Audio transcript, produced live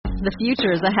The future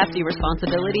is a hefty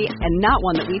responsibility and not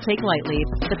one that we take lightly.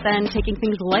 But then taking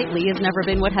things lightly has never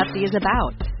been what Hefty is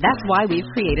about. That's why we've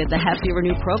created the Hefty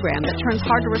Renew program that turns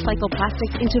hard-to-recycle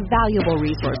plastics into valuable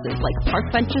resources like park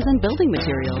benches and building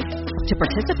materials. To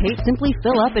participate, simply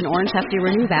fill up an orange Hefty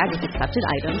Renew bag with accepted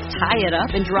items, tie it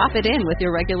up, and drop it in with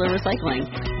your regular recycling.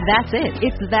 That's it.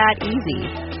 It's that easy.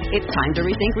 It's time to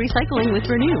rethink recycling with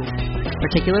Renew.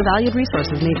 Particular valued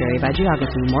resources may vary by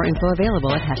geography. More info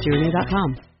available at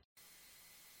heftyrenew.com.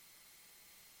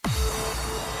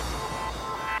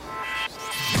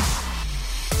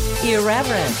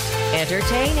 Irreverent,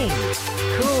 entertaining,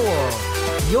 cool.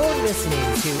 You're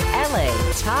listening to LA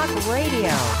Talk Radio.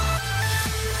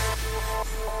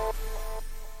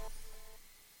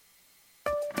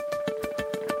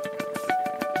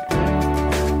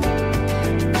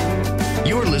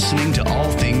 You're listening to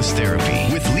All Things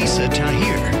Therapy with Lisa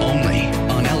Tahir, only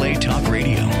on LA Talk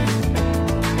Radio.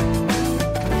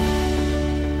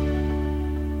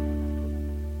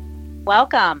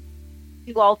 Welcome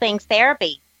to All Things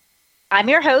Therapy. I'm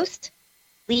your host,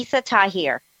 Lisa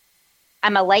Tahir.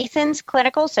 I'm a licensed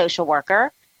clinical social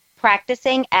worker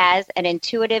practicing as an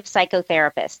intuitive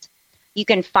psychotherapist. You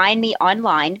can find me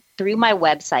online through my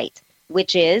website,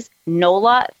 which is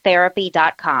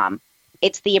nolatherapy.com.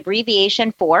 It's the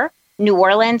abbreviation for New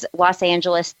Orleans, Los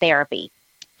Angeles Therapy.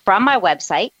 From my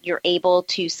website, you're able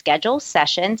to schedule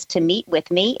sessions to meet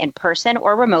with me in person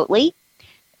or remotely.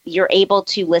 You're able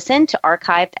to listen to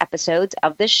archived episodes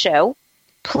of this show.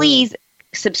 Please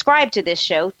subscribe to this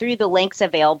show through the links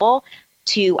available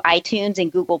to iTunes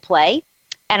and Google Play.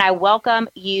 And I welcome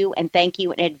you and thank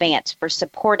you in advance for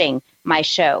supporting my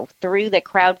show through the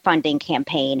crowdfunding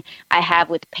campaign I have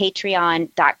with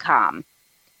patreon.com.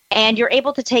 And you're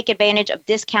able to take advantage of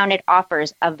discounted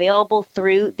offers available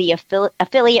through the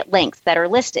affiliate links that are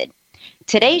listed.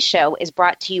 Today's show is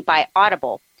brought to you by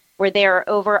Audible, where there are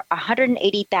over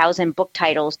 180,000 book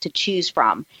titles to choose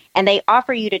from. And they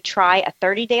offer you to try a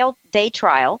 30-day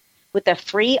trial with a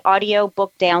free audio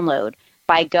book download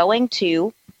by going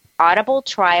to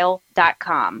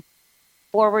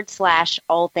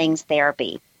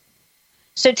audibletrial.com/allthingstherapy.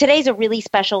 So today's a really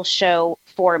special show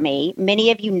for me.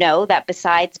 Many of you know that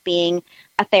besides being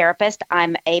a therapist,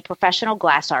 I'm a professional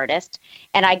glass artist.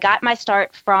 And I got my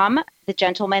start from the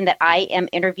gentleman that I am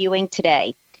interviewing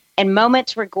today. In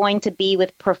moments, we're going to be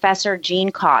with Professor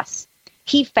Gene Koss.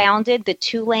 He founded the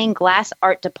Tulane Glass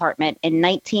Art Department in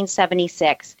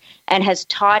 1976 and has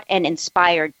taught and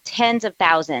inspired tens of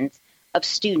thousands of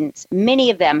students. Many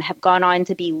of them have gone on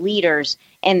to be leaders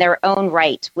in their own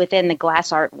right within the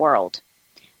glass art world.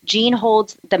 Gene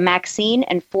holds the Maxine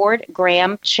and Ford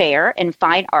Graham Chair in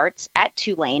Fine Arts at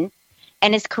Tulane,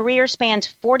 and his career spans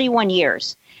 41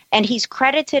 years. And he's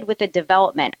credited with the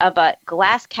development of a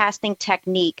glass casting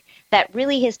technique that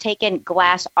really has taken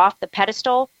glass off the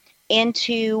pedestal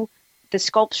into the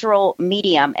sculptural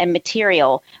medium and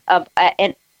material of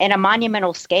in a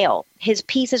monumental scale. His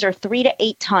pieces are 3 to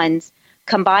 8 tons,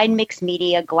 combined mixed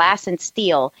media, glass and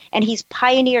steel, and he's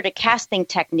pioneered a casting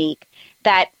technique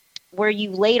that where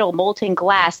you ladle molten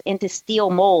glass into steel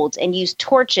molds and use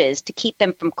torches to keep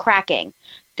them from cracking.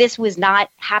 This was not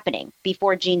happening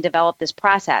before Gene developed this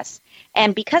process.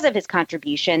 And because of his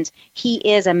contributions, he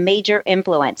is a major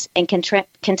influence in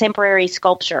contemporary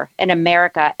sculpture in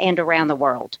America and around the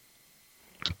world.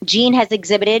 Gene has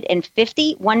exhibited in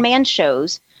 50 one-man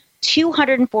shows,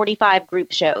 245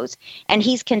 group shows, and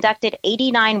he's conducted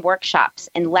 89 workshops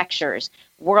and lectures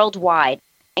worldwide,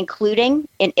 including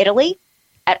in Italy,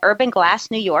 at Urban Glass,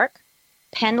 New York,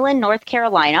 Penland, North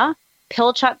Carolina,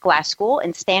 Pilchuck Glass School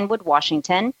in Stanwood,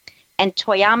 Washington, and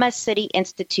Toyama City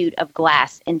Institute of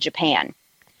Glass in Japan.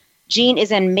 Gene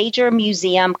is in major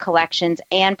museum collections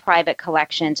and private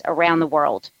collections around the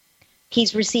world.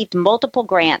 He's received multiple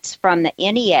grants from the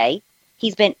NEA.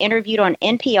 He's been interviewed on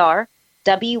NPR,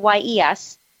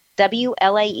 WYES,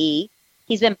 WLAE.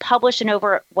 He's been published in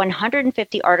over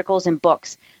 150 articles and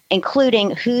books,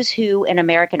 including Who's Who in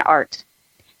American Art.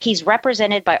 He's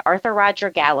represented by Arthur Roger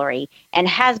Gallery and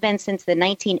has been since the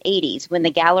 1980s when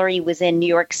the gallery was in New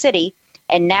York City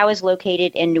and now is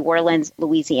located in New Orleans,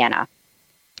 Louisiana.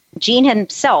 Gene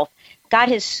himself got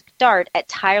his start at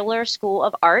Tyler School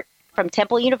of Art from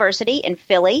Temple University in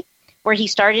Philly, where he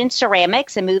started in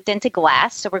ceramics and moved into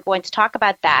glass. So we're going to talk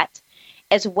about that,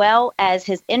 as well as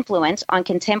his influence on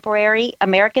contemporary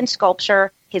American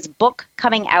sculpture, his book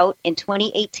coming out in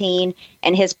 2018,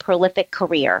 and his prolific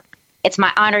career. It's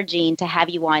my honor, Gene, to have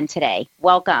you on today.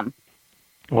 Welcome.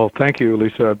 Well, thank you,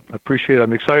 Lisa. I appreciate it.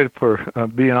 I'm excited for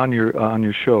being on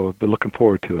your show. I've been looking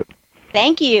forward to it.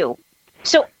 Thank you.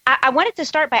 So I wanted to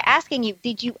start by asking you,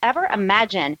 did you ever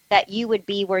imagine that you would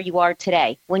be where you are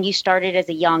today when you started as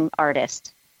a young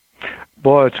artist?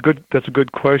 Well, that's a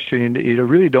good question. You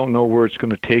really don't know where it's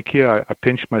going to take you. I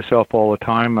pinch myself all the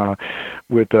time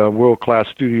with a world-class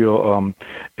studio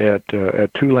at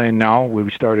Tulane now. We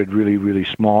started really, really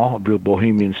small, a real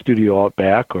bohemian studio out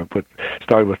back.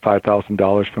 Started with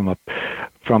 $5,000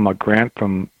 from a grant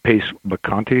from Pace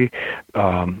McConty.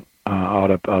 Out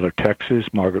of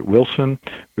Texas, Margaret Wilson.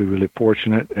 We're really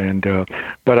fortunate,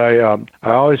 but I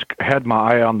always had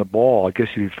my eye on the ball. I guess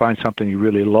if you find something you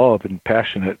really love and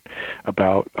passionate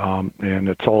about, and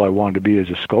that's all I wanted to be as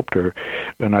a sculptor.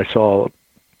 And I saw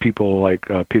people like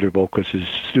Peter Voulkos'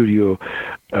 studio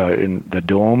in the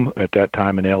Dome at that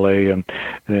time in L.A., and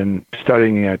then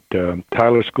studying at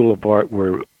Tyler School of Art,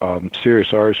 where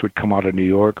serious artists would come out of New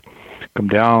York, come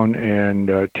down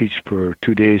and teach for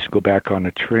 2 days, go back on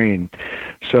a train.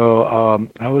 So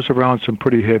I was around some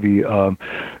pretty heavy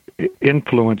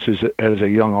influences as a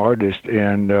young artist,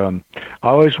 and I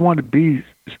always wanted to be,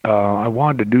 I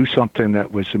wanted to do something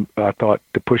that was, I thought,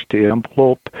 to push the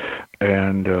envelope.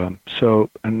 And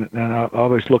I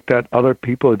always looked at other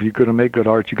people. If you're going to make good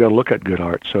art, you got to look at good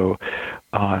art. So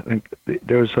I think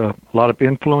there's a lot of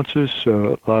influences,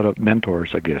 a lot of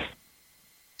mentors, I guess.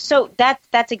 So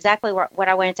that's exactly what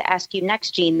I wanted to ask you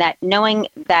next, Gene, that knowing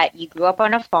that you grew up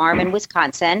on a farm in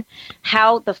Wisconsin,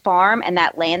 how the farm and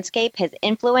that landscape has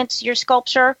influenced your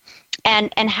sculpture,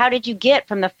 and how did you get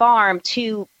from the farm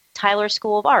to Tyler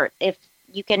School of Art, if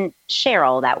you can share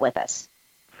all that with us?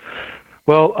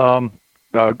 Well,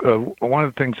 one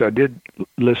of the things I did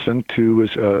listen to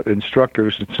was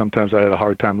instructors, and sometimes I had a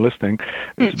hard time listening.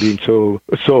 It's being so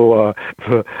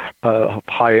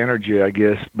high energy, I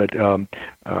guess. But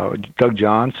Doug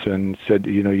Johnson said,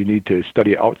 you need to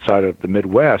study outside of the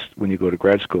Midwest when you go to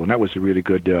grad school, and that was a really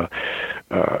good.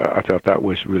 I thought that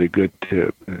was really good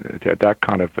to that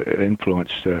kind of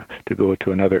influence to go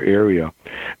to another area,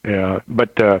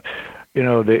 but.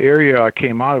 The area I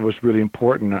came out of was really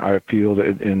important. I feel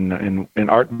that in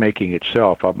art making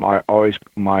itself,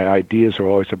 my ideas are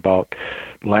always about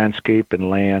landscape and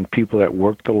land, people that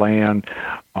work the land.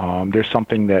 There's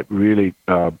something that really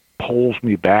pulls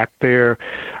me back there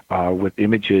with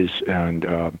images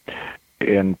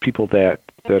and people that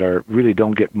are really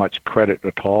don't get much credit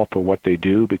at all for what they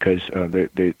do because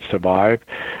they survive.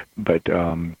 But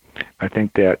I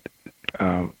think that.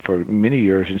 For many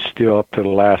years and still up to the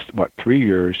last 3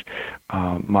 years,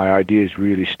 my ideas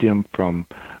really stem from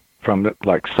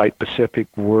like site-specific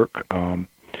work,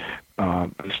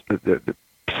 the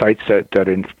sites that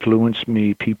influence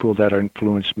me, people that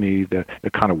influence me, the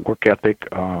kind of work ethic.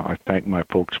 I thank my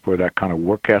folks for that kind of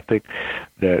work ethic,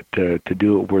 that to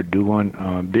do what we're doing.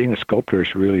 Being a sculptor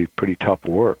is really pretty tough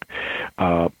work,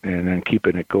 and then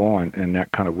keeping it going. And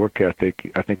that kind of work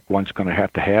ethic, I think one's going to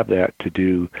have that to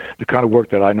do the kind of work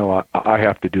that I know I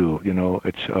have to do.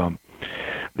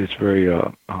 It's very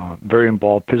very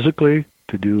involved physically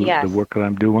to do the work that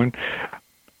I'm doing.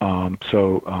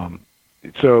 So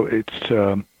it's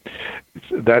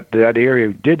that area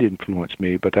did influence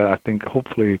me, but I think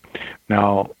hopefully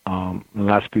now in the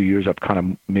last few years I've kind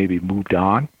of maybe moved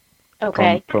on.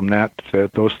 Okay. From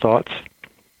those thoughts.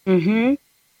 Mm-hmm.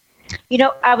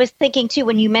 I was thinking too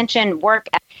when you mentioned work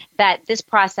that this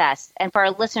process, and for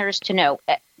our listeners to know,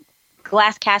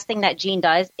 glass casting that Gene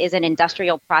does is an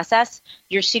industrial process.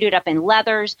 You're suited up in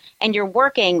leathers, and you're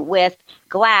working with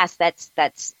glass that's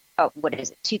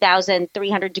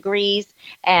 2,300 degrees,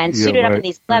 and suited up in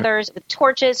these leathers with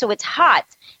torches. So it's hot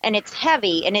and it's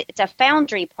heavy, and it's a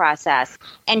foundry process.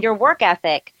 And your work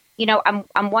ethic,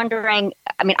 I'm wondering,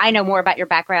 I know more about your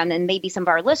background than maybe some of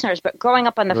our listeners, but growing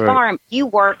up on the farm, you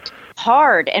worked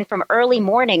hard and from early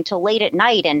morning till late at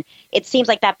night. And it seems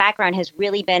like that background has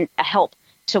really been a help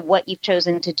to what you've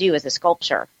chosen to do as a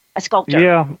sculptor.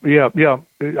 Yeah.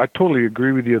 I totally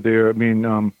agree with you there.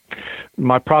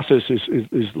 My process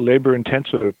is labor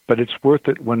intensive, but it's worth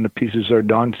it when the pieces are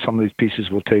done. Some of these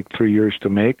pieces will take 3 years to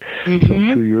make. Mm-hmm.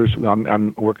 So 2 years.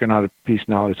 I'm working on a piece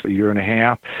now. It's 1.5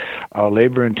 years.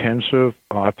 Labor intensive.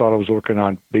 I thought I was working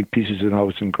on big pieces when I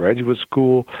was in graduate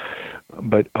school,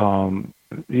 but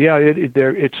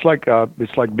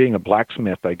it's like being a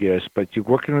blacksmith, I guess. But you're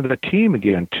working with a team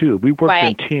again too. We work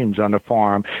in teams on the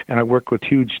farm, and I work with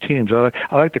huge teams. I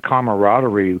like the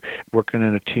camaraderie working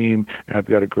in a team. I've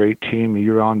got a great team.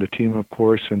 You're on the team, of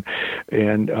course, and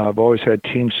I've always had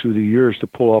teams through the years to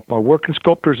pull off my work. And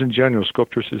sculptors in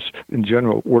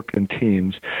general work in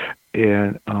teams,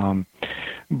 and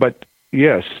but.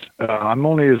 Yes, I'm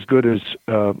only as good as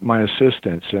my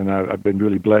assistants, and I've been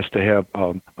really blessed to have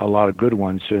a lot of good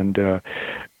ones. And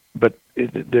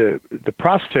the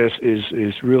process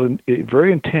is really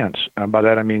very intense. By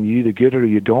that I mean you either get it or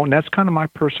you don't. And that's kind of my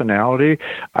personality.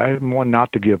 I'm one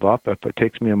not to give up. If it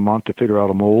takes me a month to figure out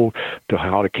a mold to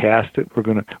how to cast it,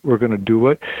 we're gonna do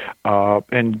it.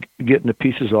 And getting the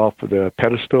pieces off of the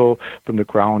pedestal from the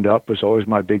ground up was always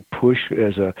my big push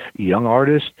as a young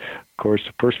artist. Of course,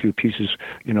 the first few pieces,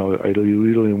 you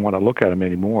really don't want to look at them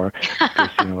anymore,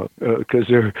 because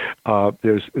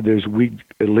there's weak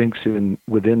links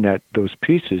within those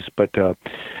pieces. But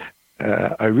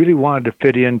I really wanted to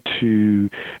fit into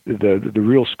the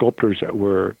real sculptors that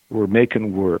were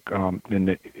making work in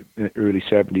the early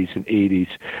 70s and 80s,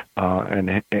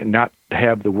 and not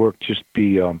have the work just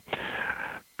be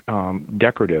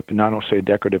decorative, and I don't say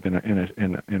decorative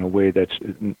in a way that's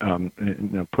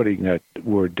putting that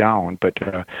word down, but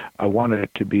I wanted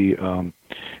it to be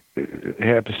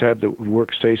have the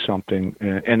work say something,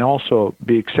 and also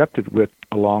be accepted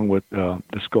along with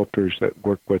the sculptors that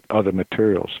work with other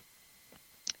materials.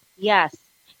 Yes.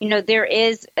 There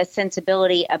is a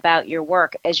sensibility about your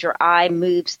work as your eye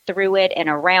moves through it and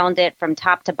around it from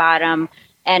top to bottom.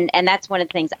 And that's one of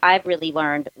the things I've really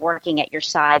learned working at your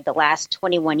side the last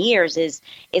 21 years is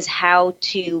how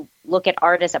to look at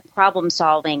art as a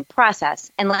problem-solving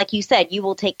process. And like you said, you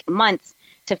will take months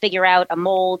to figure out a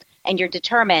mold, and you're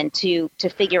determined to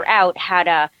figure out how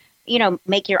to,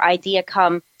 make your idea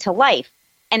come to life.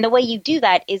 And the way you do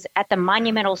that is at the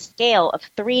monumental scale of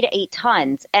 3 to 8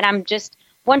 tons. And I'm just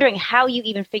wondering how you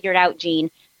even figured out, Gene,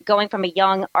 going from a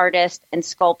young artist and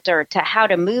sculptor to how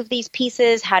to move these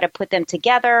pieces, how to put them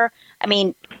together. I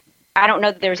mean, I don't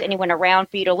know that there's anyone around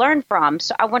for you to learn from.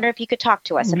 So I wonder if you could talk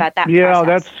to us about that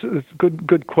process. That's a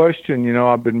good question.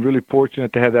 I've been really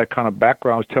fortunate to have that kind of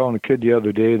background. I was telling a kid the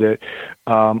other day that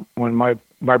when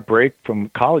my break from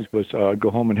college was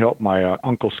go home and help my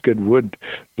uncle skid wood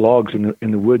logs in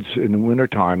the woods in the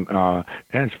wintertime. And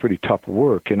it's pretty tough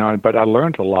work, but I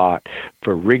learned a lot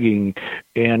for rigging.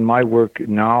 And my work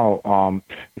now,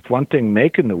 it's one thing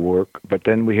making the work, but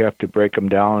then we have to break them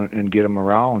down and get them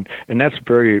around. And that's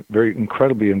very, very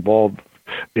incredibly involved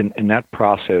in that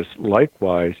process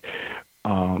likewise.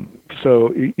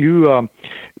 So you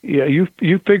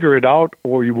figure it out,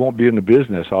 or you won't be in the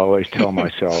business. I always tell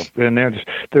myself. And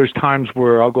there's times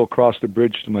where I'll go across the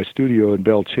bridge to my studio in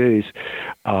Belle Chase,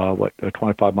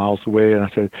 25 miles away, and I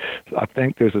said, I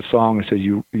think there's a song that says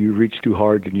you reached too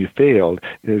hard and you failed.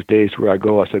 There's days where I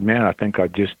go, I said, man, I think I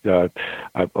just I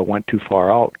went too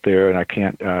far out there, and I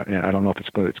can't. And I don't know if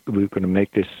we're going to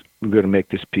make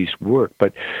this piece work.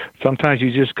 But sometimes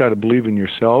you just got to believe in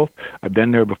yourself. I've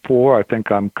been there before. I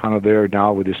think I'm kind of there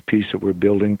now with this piece that we're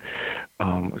building.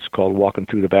 It's called Walking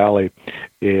Through the Valley.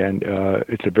 And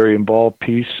it's a very involved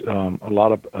piece. A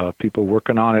lot of people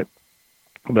working on it.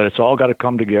 But it's all got to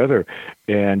come together,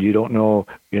 and you don't know,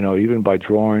 even by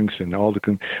drawings and all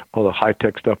the high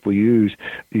tech stuff we use,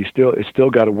 it's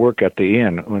still got to work at the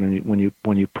end when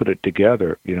you put it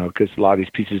together, because a lot of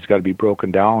these pieces got to be broken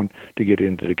down to get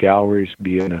into the galleries,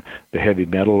 be in the heavy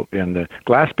metal and the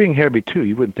glass being heavy too.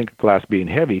 You wouldn't think of glass being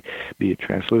heavy, be it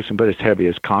translucent, but it's heavy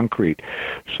as concrete.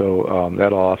 So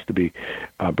that all has to be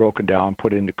broken down,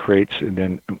 put into crates, and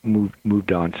then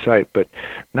moved on site. But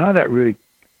none of that really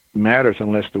matters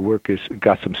unless the work has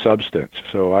got some substance.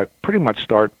 So I pretty much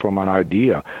start from an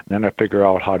idea, then I figure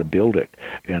out how to build it.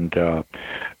 And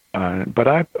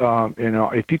but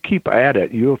if you keep at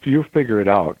it, you'll figure it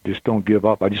out. Just don't give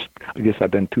up. I guess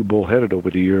I've been too bullheaded over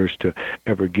the years to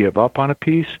ever give up on a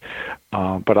piece.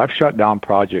 But I've shut down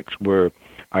projects where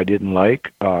I didn't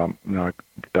like. A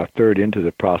third into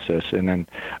the process, and then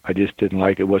I just didn't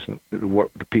like it.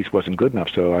 The piece wasn't good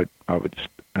enough, so I would just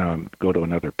go to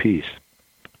another piece.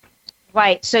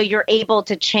 Right. So you're able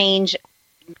to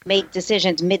make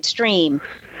decisions midstream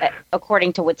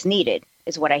according to what's needed,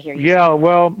 is what I hear you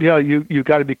saying. You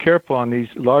got to be careful on these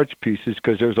large pieces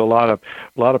because there's a lot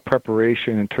of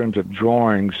preparation in terms of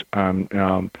drawings.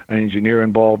 An engineer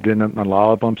involved in them, a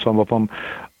lot of them, some of them.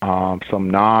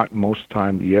 Some not, most of the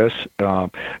time, yes.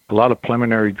 A lot of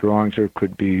preliminary drawings. There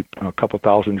could be a couple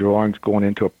thousand drawings going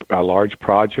into a large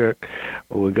project.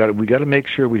 We got to make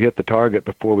sure we hit the target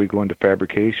before we go into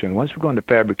fabrication. Once we go into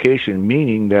fabrication,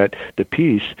 meaning that the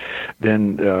piece,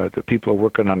 then the people are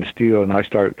working on the steel, and I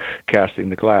start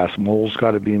casting the glass. Molds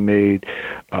got to be made.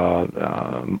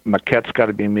 Maquettes got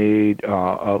to be made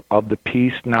of the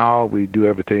piece. Now we do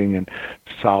everything in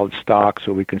solid stock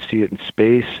so we can see it in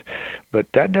space,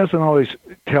 but that doesn't always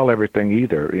tell everything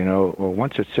either.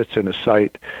 Once it sits in a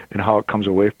site and how it comes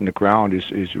away from the ground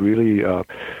is really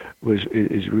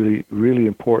really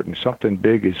important. Something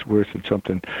big is worth than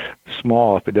something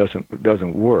small if it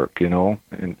doesn't work, you know.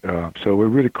 And so we're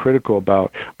really critical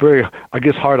about, I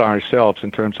guess, hard on ourselves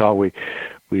in terms of how we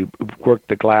work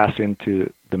the glass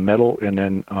into the metal, and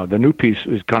then the new piece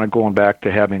is kind of going back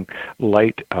to having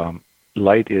light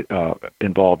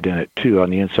involved in it too on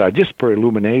the inside, just for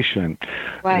illumination.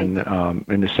 Right. And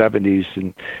in the 70s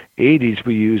and 80s,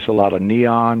 we used a lot of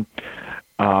neon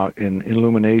in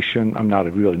illumination. I'm not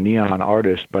a real neon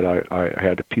artist, but I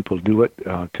had the people do it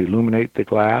to illuminate the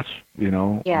glass, you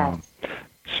know. Yes.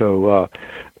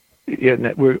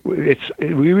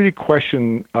 We really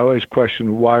question. I always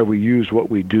question why we use what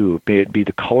we do. May it be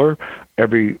the color.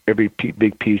 Every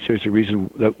big piece, there's a reason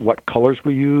that what colors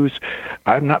we use.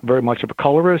 I'm not very much of a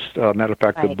colorist. Matter of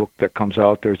fact, Right. The book that comes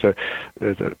out, there's a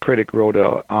critic wrote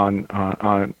in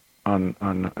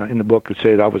the book that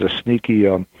said I was a sneaky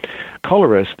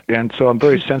colorist, and so I'm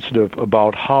very sensitive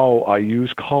about how I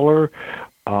use color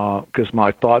because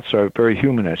my thoughts are very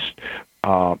humanist.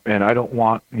 And I don't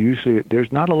want, usually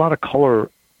there's not a lot of color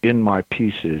in my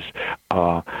pieces.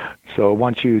 So I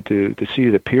want you to see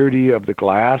the purity of the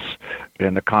glass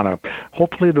and the kind of,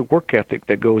 hopefully the work ethic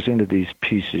that goes into these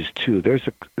pieces too.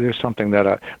 There's something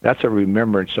that's a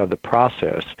remembrance of the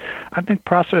process. I think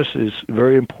process is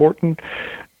very important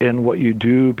in what you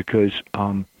do because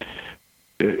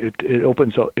it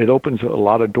opens a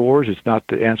lot of doors. It's not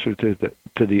the answer to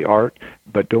the art,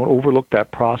 but don't overlook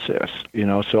that process. You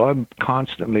know, so I'm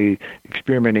constantly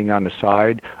experimenting on the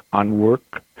side on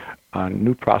work, on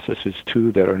new processes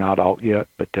too that are not out yet.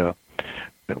 But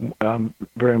I'm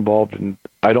very involved in.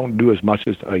 I don't do as much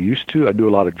as I used to. I do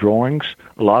a lot of drawings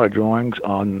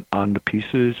on the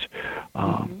pieces.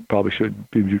 Probably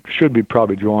should be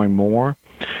probably drawing more,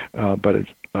 but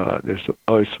there's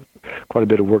always quite a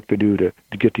bit of work to do to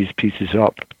get these pieces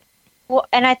up. Well,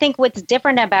 and I think what's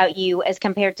different about you as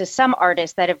compared to some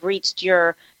artists that have reached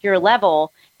your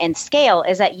level and scale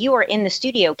is that you are in the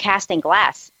studio casting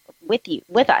glass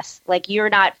with us. Like, you're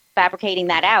not fabricating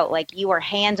that out. Like, you are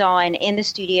hands-on in the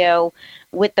studio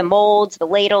with the molds, the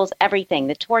ladles, everything,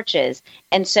 the torches.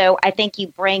 And so I think you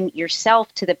bring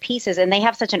yourself to the pieces, and they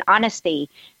have such an honesty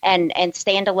and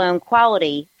standalone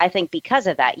quality, I think, because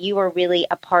of that. You are really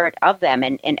a part of them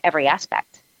in every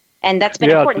aspect. And that's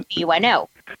been important to you, I know.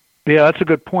 Yeah, that's a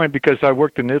good point because I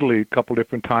worked in Italy a couple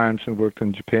different times and worked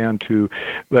in Japan too.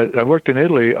 But I worked in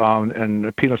Italy in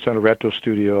the Pino Ceneretto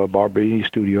studio, a Barberini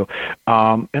studio,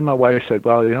 and my wife said,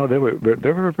 "Well, you know, they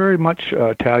were very much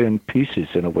Italian pieces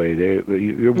in a way.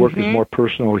 Your work is more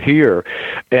personal here,"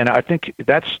 and I think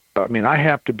that's. I mean, I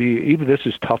have to be. Even this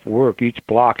is tough work. Each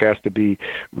block has to be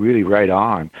really right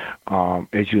on,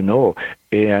 as you know.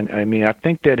 And I mean, I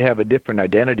think they'd have a different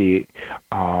identity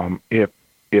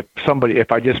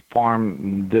if I just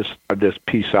farm this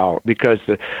piece out, because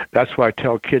that's why I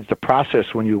tell kids the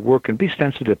process when you work, and be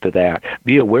sensitive to that,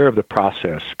 be aware of the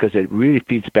process, because it really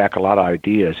feeds back a lot of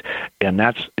ideas, and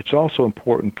it's also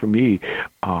important for me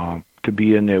to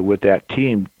be in there with that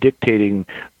team, dictating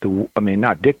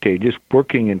not dictating, just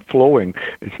working and flowing.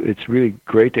 It's really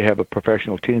great to have a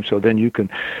professional team, so then you can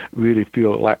really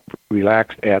feel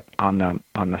relaxed on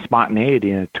the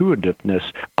spontaneity and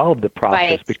intuitiveness of the process,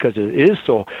 right. Because it is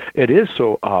so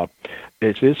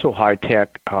high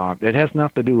tech. It has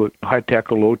nothing to do with high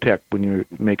tech or low tech when you're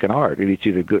making art. It's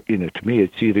either good, to me,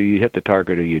 it's either you hit the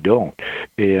target or you don't,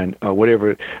 and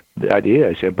whatever the idea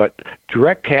is. But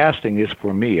direct casting is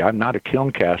for me. I'm not a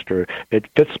kiln caster. It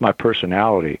fits my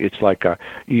personality. It's like you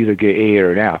either get A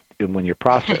or an F when you're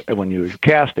when you're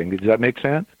casting. Does that make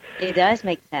sense? It does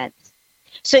make sense.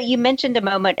 So you mentioned a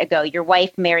moment ago your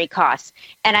wife, Mary Koss,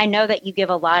 and I know that you give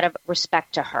a lot of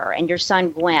respect to her and your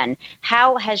son, Glenn.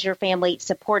 How has your family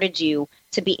supported you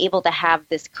to be able to have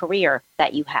this career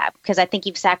that you have? Because I think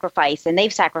you've sacrificed, and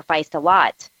they've sacrificed a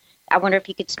lot. I wonder if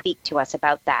you could speak to us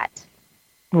about that.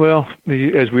 Well,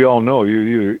 as we all know,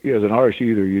 you as an artist,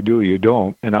 either you do or you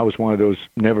don't. And I was one of those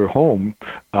never home,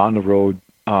 on the road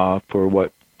for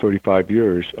 35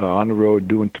 years, on the road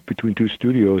doing between two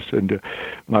studios. And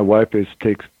my wife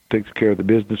takes care of the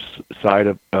business side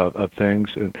of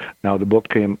things. And now the book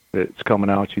it's coming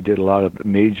out. She did a lot of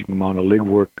amazing amount of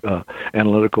legwork,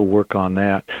 analytical work on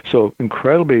that. So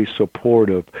incredibly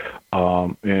supportive.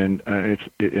 And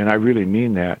I really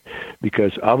mean that,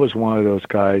 because I was one of those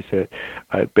guys that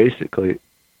I basically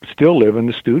still live in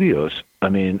the studios. I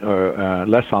mean,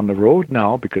 less on the road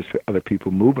now because other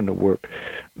people moving to work,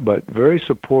 but very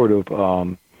supportive.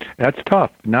 That's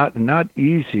tough, not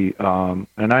easy, and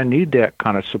I need that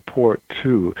kind of support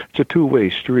too. It's a two-way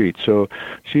street. So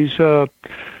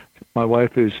my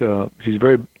wife is she's a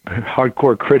very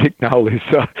hardcore critic now,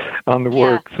 Lisa, on the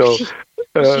work. So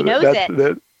she knows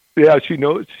it. Yeah, she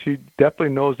knows. She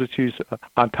definitely knows that she's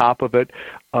on top of it.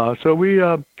 So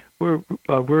we're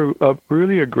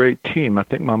really a great team. I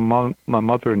think my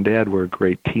mother and dad were a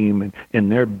great team in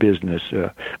their business.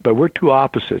 But we're two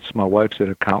opposites. My wife's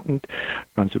an accountant,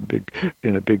 runs a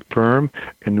big firm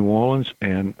in New Orleans,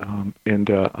 and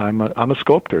I'm a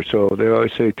sculptor. So they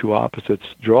always say two opposites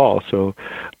draw. So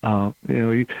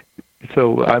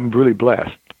so I'm really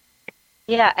blessed.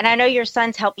 Yeah, and I know your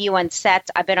sons help you on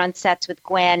sets. I've been on sets with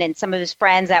Gwen and some of his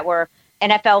friends that were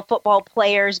NFL football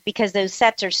players because those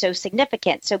sets are so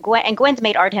significant. So Gwen's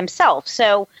made art himself.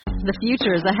 So the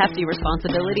future is a hefty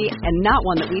responsibility and not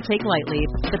one that we take lightly.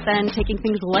 But then taking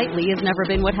things lightly has never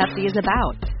been what Hefty is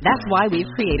about. That's why we've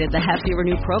created the Hefty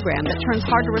Renew program that turns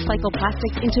hard-to-recycle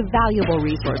plastics into valuable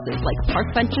resources like park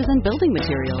benches and building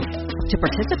materials. To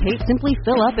participate, simply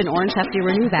fill up an orange Hefty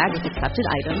Renew bag with accepted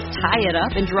items, tie it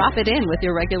up, and drop it in with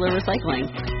your regular recycling.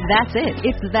 That's it.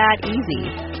 It's that easy.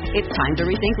 It's time to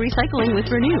rethink recycling with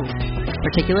Renew.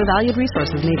 Particular valued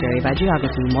resources may vary by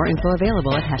geography. More info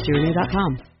available at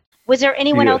heftyrenew.com. Was there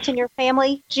anyone else in your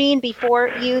family, Gene, before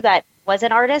you that was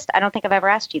an artist? I don't think I've ever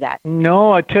asked you that.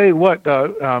 No, I tell you what,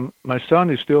 my son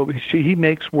is still, he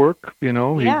makes work, he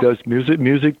does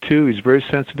music too. He's very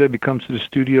sensitive. He comes to the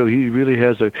studio. He really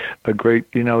has a great,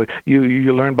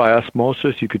 you learn by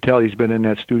osmosis. You could tell he's been in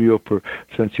that studio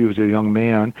since he was a young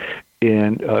man.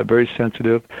 And very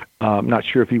sensitive. I'm not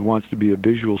sure if he wants to be a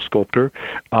visual sculptor.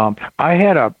 I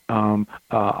had a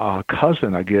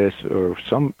cousin, I guess, or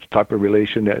some type of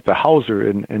relation that the Hauser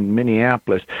in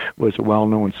Minneapolis was a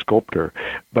well-known sculptor.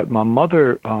 But my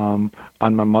mother, on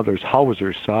my mother's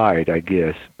Hauser side, I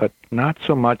guess, but not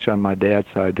so much on my dad's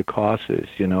side, the Cosses,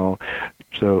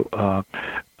 So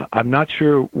I'm not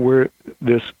sure where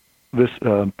this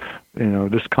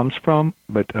comes from,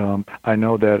 but I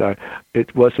know that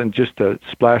it wasn't just a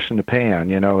splash in the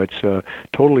pan. It's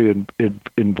totally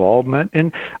involvement.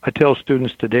 And I tell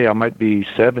students today, I might be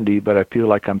 70, but I feel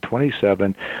like I'm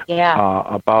 27. Yeah.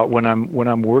 About when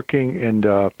I'm working and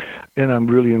I'm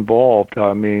really involved.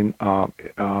 I mean, I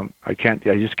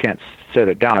just can't set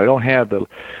it down. I don't have the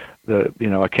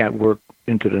I can't work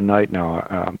into the night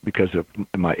now because of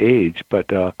my age, but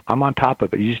I'm on top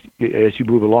of it. As you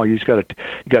move along, you got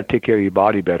to take care of your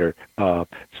body better. Right.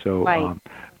 I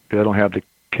don't have the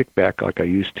kickback like I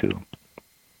used to.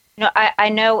 I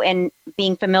know in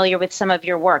being familiar with some of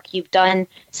your work, you've done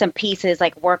some pieces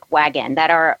like Work Wagon that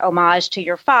are homage to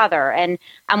your father, and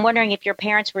I'm wondering if your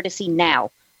parents were to see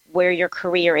now where your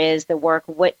career is, the work,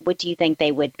 what do you think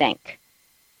they would think?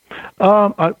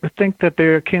 I think that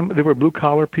they were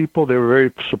blue-collar people. They were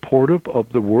very supportive of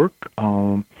the work.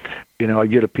 I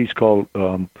get a piece called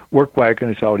Work Wagon.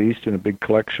 It's out east in a big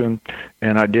collection.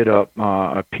 And I did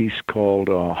a piece called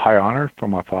High Honor for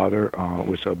my father. It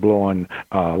was a blow-on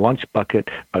lunch bucket,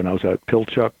 and I was at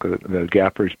Pilchuck. The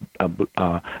gaffers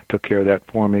took care of that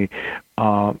for me.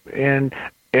 And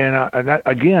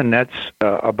that's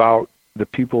about the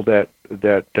people that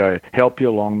help you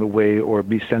along the way or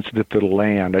be sensitive to the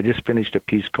land. I just finished a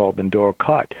piece called Vendora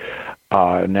Cut,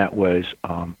 and that was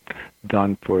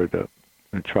done for the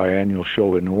triennial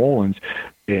show in New Orleans,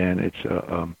 and it's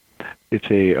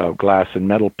a glass and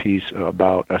metal piece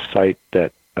about a site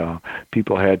that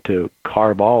people had to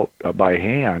carve out by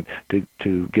hand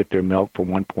to get their milk from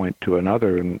one point to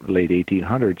another in the late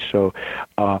 1800s. So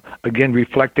again,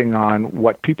 reflecting on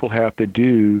what people have to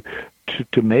do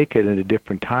to make it at a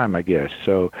different time, I guess.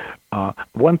 So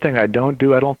one thing I don't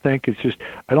do, I don't think, is just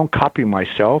I don't copy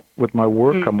myself with my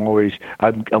work.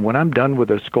 When I'm done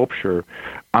with a sculpture,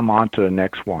 I'm on to the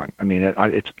next one. I mean,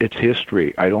 it's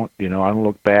history. I don't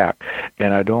look back,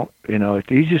 and I don't, the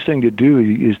easiest thing to do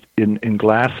is in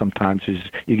glass sometimes is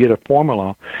you get a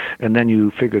formula, and then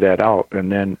you figure that out,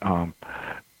 and then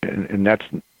and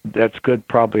that's good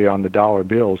probably on the dollar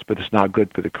bills, but it's not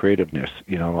good for the creativeness.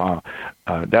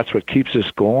 That's what keeps us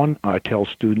going. I tell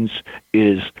students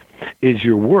is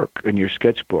your work and your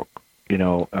sketchbook.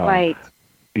 Right.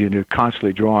 You're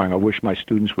constantly drawing. I wish my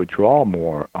students would draw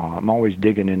more. I'm always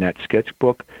digging in that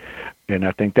sketchbook, and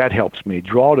I think that helps me.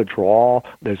 Draw to draw.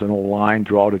 There's an old line,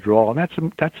 draw to draw, and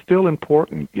that's still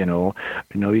important. You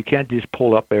can't just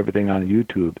pull up everything on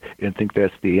YouTube and think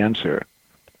that's the answer.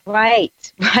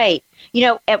 Right.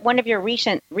 At one of your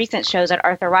recent shows at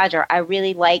Arthur Roger, I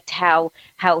really liked how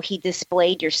he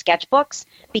displayed your sketchbooks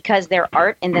because they're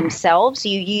art in themselves.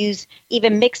 You use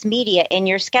even mixed media in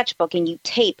your sketchbook, and you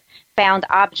tape found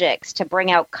objects to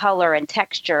bring out color and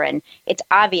texture. And it's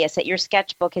obvious that your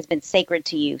sketchbook has been sacred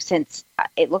to you since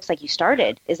it looks like you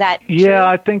started. Is that true? Yeah,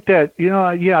 I think that,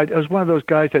 I was one of those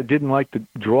guys that didn't like to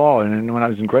draw. And when I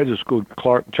was in graduate school,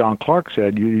 John Clark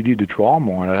said, you need to draw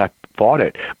more. And I fought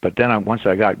it. But then once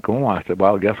I got going, I said,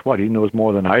 well, guess what? He knows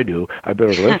more than I do. I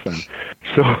better listen.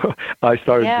 So I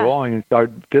started drawing and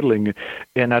started fiddling.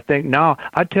 And I think now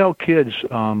I tell kids,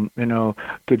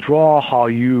 to draw how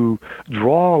you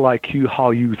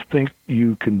think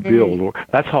you can build. Or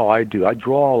that's how I do. I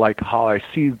draw like how I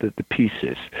see the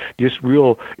pieces, just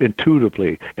real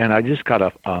intuitively. And I just got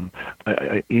a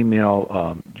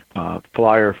email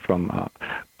flyer from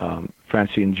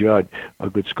Francine Judd, a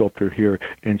good sculptor here,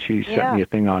 and she sent me a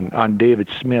thing on David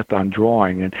Smith on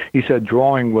drawing, and he said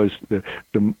drawing was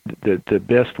the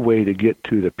best way to get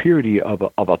to the purity of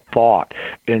a thought.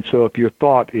 And so if your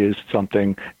thought is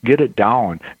something, get it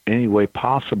down any way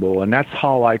possible, and that's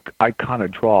how I kind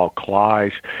of draw a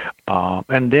collage,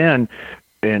 and then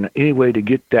in any way to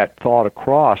get that thought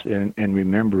across and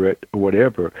remember it or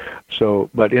whatever. So,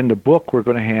 but in the book we're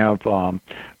going to have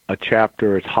a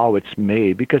chapter, it's how it's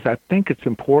made, because I think it's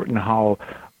important how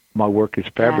my work is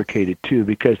fabricated too,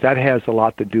 because that has a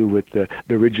lot to do with the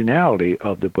originality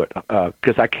of the book,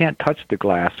 because I can't touch the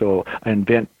glass, so I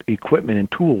invent equipment and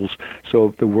tools,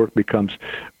 so the work becomes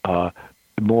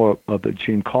more of the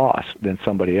Gene Koss than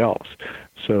somebody else.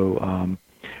 So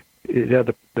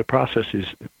the process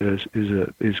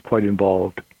is quite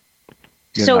involved.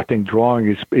 So I think drawing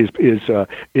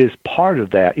is part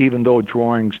of that. Even though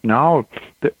drawings now,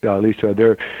 Lisa,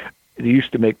 they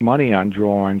used to make money on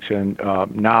drawings, and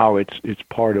now it's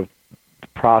part of the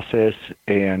process,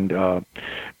 and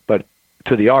but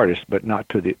to the artist, but not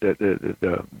to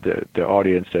the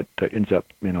audience that ends up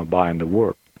buying the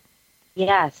work.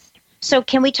 Yes. So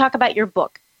can we talk about your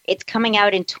book? It's coming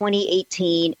out in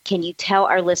 2018. Can you tell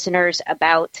our listeners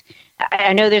about,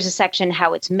 I know there's a section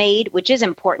how it's made, which is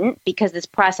important because this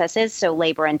process is so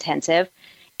labor intensive.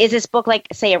 Is this book like,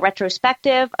 say, a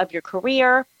retrospective of your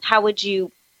career? How would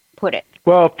you put it?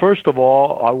 Well, first of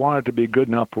all, I want it to be good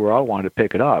enough where I want to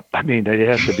pick it up. I mean, it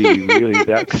has to be really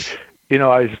that,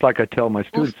 I just like I tell my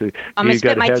students. I'm going to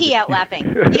spit my tea out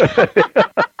laughing.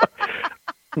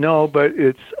 No, but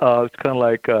it's kind of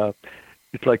like,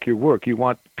 it's like your work. You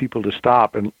want people to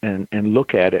stop and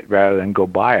look at it rather than go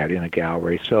by it in a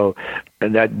gallery. So,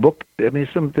 and that book, I mean,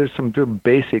 there's some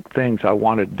basic things I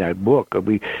wanted in that book.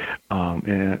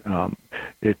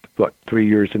 It's 3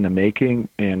 years in the making,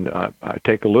 and I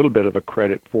take a little bit of a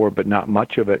credit for it, but not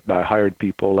much of it. I hired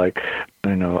people like,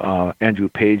 Andrew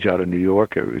Page out of New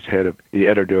York, who was the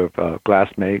editor of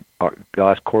Glass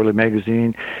Quarterly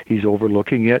magazine. He's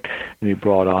overlooking it, and he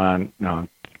brought on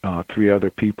 3 other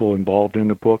people involved in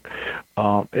the book.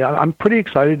 I'm pretty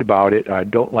excited about it. I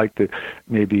don't like to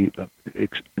maybe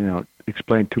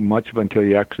explain too much of it until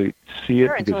you actually see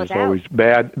it, because it's always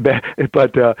bad. But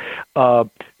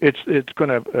it's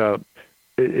going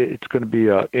to be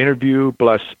an interview,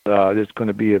 plus there's going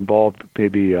to be involved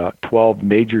maybe 12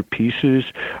 major pieces,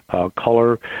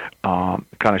 color, kind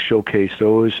of showcase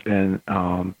those, and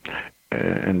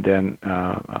then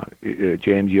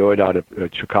James Yoed out of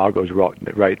Chicago is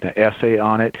writing an essay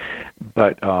on it.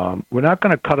 But we're not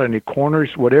going to cut any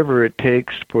corners. Whatever it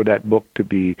takes for that book to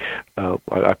be,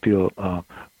 I feel,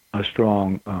 a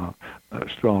strong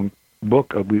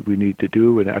book we need to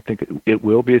do, and I think it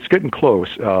will be. It's getting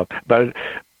close, but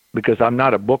because I'm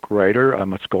not a book writer,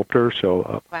 I'm a sculptor,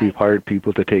 so we've hired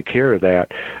people to take care of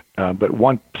that. But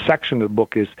one section of the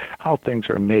book is how things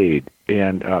are made,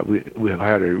 and we've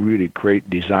hired a really great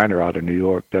designer out of New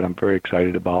York that I'm very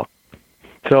excited about.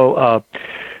 So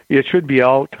it should be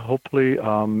out. Hopefully,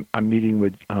 I'm meeting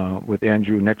with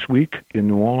Andrew next week in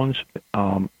New Orleans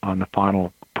on the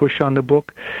final push on the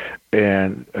book,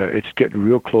 and it's getting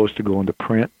real close to going to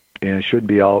print. And it should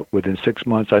be out within 6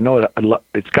 months. I know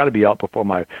it's got to be out before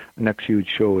my next huge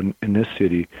show in this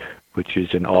city, which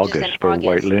is in August for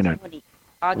White Linen.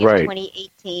 August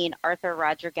 2018, Arthur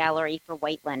Roger Gallery for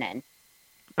White Linen.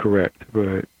 Correct,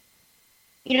 right.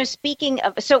 Speaking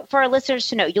of, so for our listeners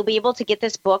to know, you'll be able to get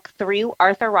this book through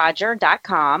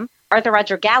arthurroger.com, Arthur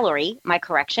Roger Gallery,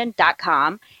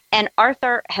 .com, and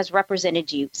Arthur has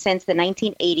represented you since the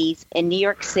 1980s in New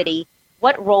York City.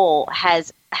 What role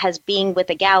has being with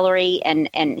the gallery and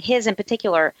his in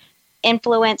particular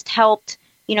influenced, helped,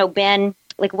 been,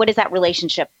 like, what is that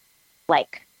relationship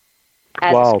like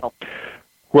as a sculptor?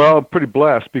 Well, I'm pretty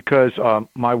blessed because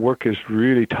my work is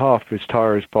really tough as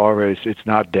far as it's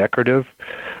not decorative.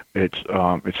 It's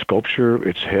sculpture.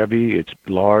 It's heavy. It's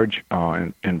large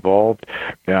and involved.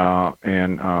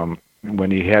 And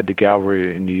when he had the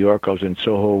gallery in New York, I was in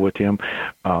Soho with him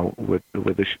with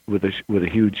a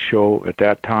huge show at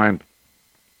that time.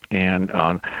 And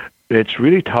it's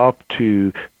really tough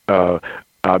to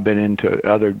I've been into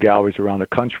other galleries around the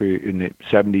country in the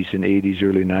 70s and 80s,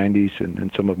 early 90s,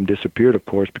 and some of them disappeared, of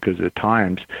course, because of the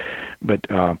times. But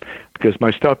because my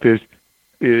stuff is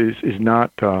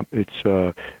not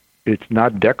it's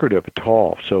not decorative at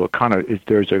all. So it kind of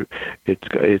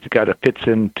it's got it fits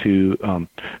into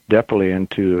definitely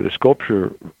into the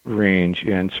sculpture range,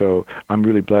 and so I'm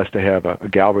really blessed to have a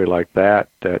gallery like that.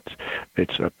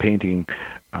 It's a painting.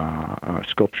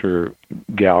 Sculpture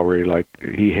gallery like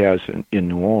he has in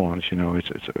New Orleans.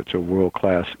 It's a world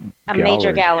class. A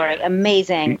major gallery,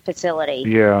 amazing facility.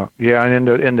 Yeah, and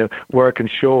in the where I can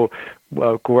show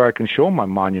my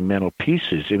monumental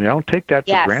pieces. I mean, I don't take that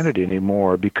for granted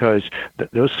anymore because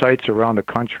those sites around the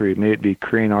country, may it be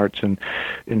Crane Arts in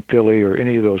Philly or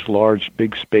any of those large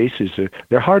big spaces,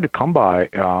 they're hard to come by,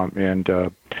 and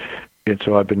so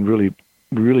I've been really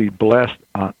blessed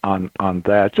on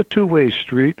that. It's a two-way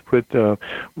street with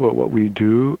what we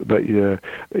do, but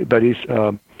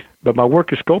my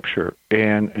work is sculpture,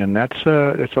 and that's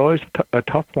it's always a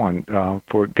tough one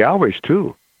for galleries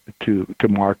too to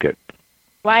market.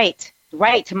 Right,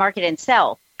 to market and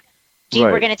sell. Gene,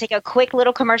 We're going to take a quick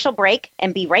little commercial break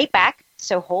and be right back.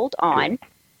 So hold on.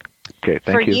 Okay,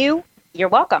 thank you. You're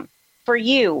welcome. For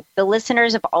you, the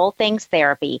listeners of All Things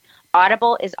Therapy,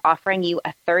 Audible is offering you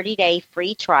a 30-day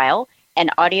free trial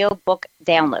and audiobook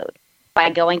download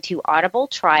by going to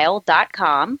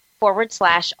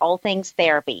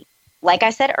audibletrial.com/allthingstherapy. Like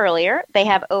I said earlier, they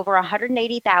have over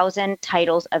 180,000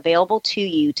 titles available to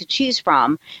you to choose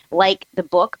from, like the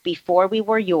book Before We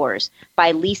Were Yours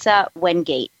by Lisa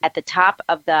Wingate at the top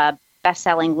of the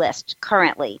best-selling list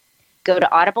currently. Go to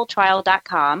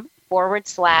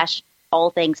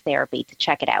audibletrial.com/allthingstherapy to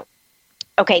check it out.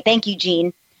 Okay, thank you,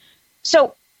 Gene.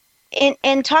 So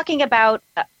in talking about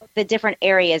the different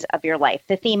areas of your life,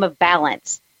 the theme of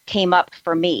balance came up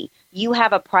for me. You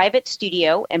have a private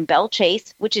studio in Belle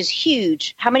Chase, which is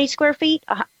huge. How many square feet?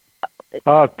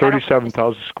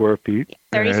 37,000 square feet.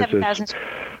 37,000.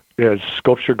 Yeah,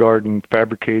 sculpture garden,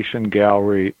 fabrication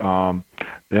gallery,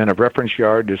 then a reference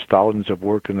yard. There's thousands of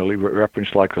work in the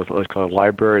reference, like a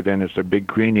library. Then there's a big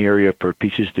green area for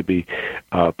pieces to be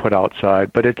put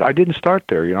outside. But I didn't start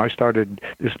there. I started.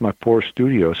 This is my fourth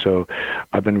studio, so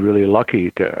I've been really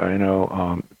lucky to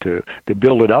to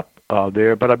build it up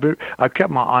there. But I've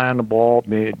kept my eye on the ball,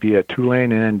 may it be at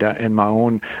Tulane and in my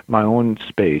own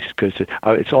space, because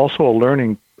it's also a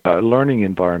learning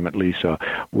environment, Lisa,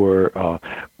 where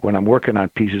when I'm working on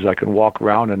pieces, I can walk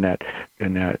around in that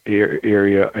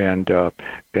area and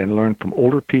learn from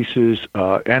older pieces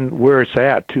and where it's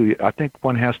at too. I think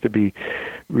one has to be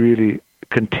really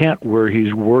content where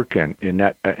he's working in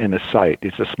a site.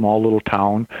 It's a small little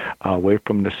town away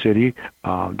from the city.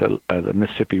 The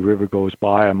Mississippi River goes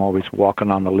by. I'm always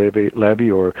walking on the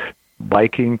levee or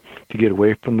biking to get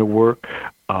away from the work.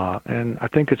 And I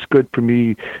think it's good for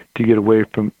me to get away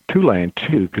from Tulane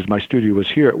too, because my studio was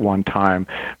here at one time,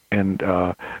 and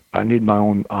I need my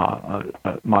own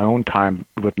time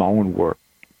with my own work.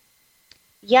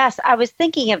 Yes, I was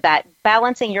thinking of that,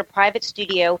 balancing your private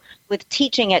studio with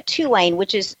teaching at Tulane,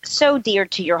 which is so dear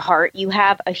to your heart. You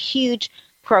have a huge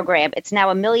program. It's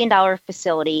now $1 million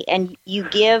facility, and you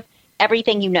give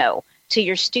everything you know to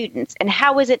your students. And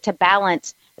how is it to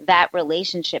balance that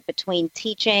relationship between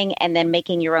teaching and then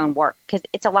making your own work? Because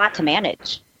it's a lot to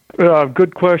manage.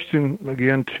 Good question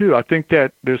again, too. I think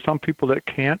that there's some people that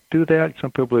can't do that, some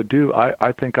people that do.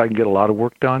 I think I can get a lot of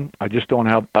work done. I just don't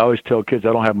have, I always tell kids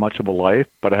I don't have much of a life,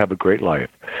 but I have a great life.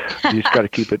 You just got to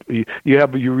keep it, you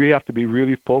really have to be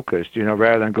really focused,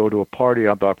 rather than go to a party.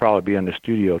 I'll probably be in the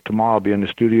studio. Tomorrow I'll be in the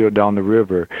studio down the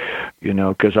river,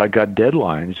 because I got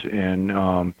deadlines.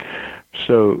 And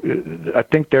so I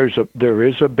think there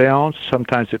is a balance.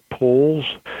 Sometimes it pulls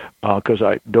because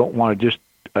I don't want to just,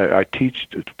 I teach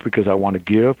because I want to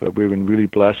give. We've been really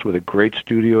blessed with a great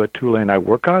studio at Tulane. I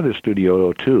work out of the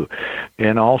studio, too,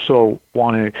 and also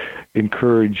want to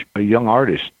encourage a young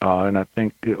artist. And I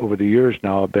think over the years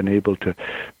now I've been able to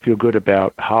feel good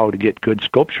about how to get good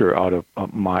sculpture out of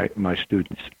my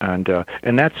students. And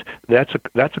that's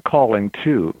a calling,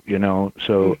 too,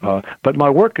 So, but my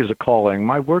work is a calling.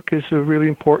 My work is really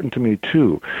important to me,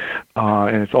 too.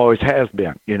 And it always has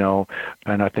been,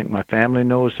 and I think my family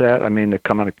knows that. I mean, the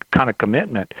kind of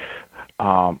commitment,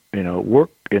 work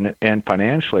and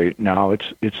financially now it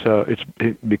has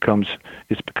become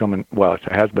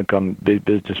big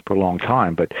business for a long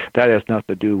time, but that has nothing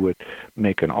to do with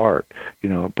making art,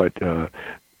 but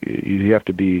you have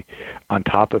to be on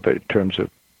top of it in terms of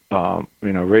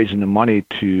raising the money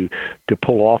to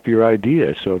pull off your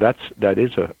ideas. So that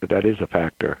is a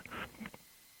factor.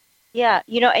 Yeah,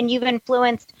 and you've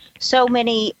influenced so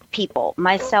many people,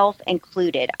 myself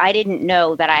included. I didn't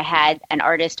know that I had an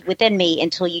artist within me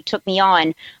until you took me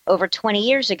on over 20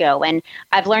 years ago. And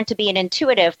I've learned to be an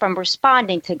intuitive from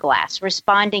responding to glass,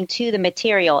 responding to the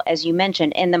material, as you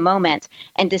mentioned, in the moment,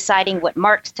 and deciding what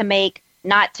marks to make,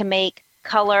 not to make,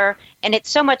 color. And it's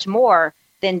so much more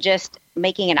than just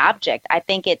making an object. I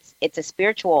think it's a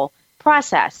spiritual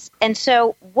process. And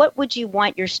so what would you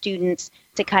want your students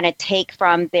to kind of take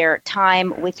from their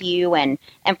time with you and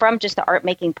from just the art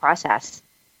making process?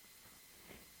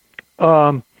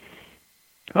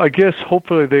 I guess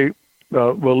hopefully they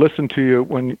will listen to you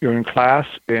when you're in class,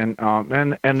 and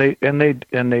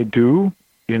they do.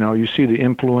 You see the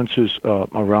influences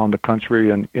around the country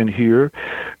and in here.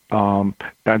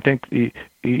 I think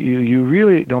you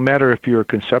really, no matter if you're a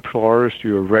conceptual artist,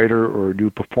 you're a writer, or do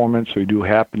performance, or you do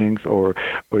happenings, or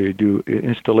you do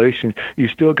installation, you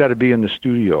still got to be in the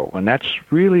studio, and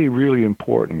that's really, really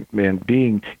important. Man,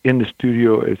 being in the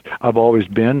studio is, I've always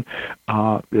been,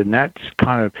 and that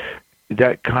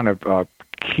kind of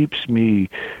keeps me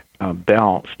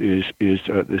balanced. Is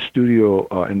the studio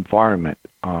environment.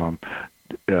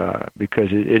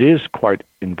 Because it is quite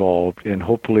involved, and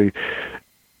hopefully,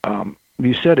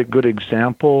 you set a good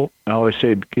example. I always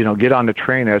say, get on the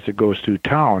train as it goes through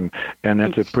town, and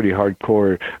that's a pretty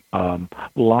hardcore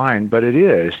line, but it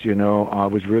is. I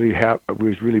was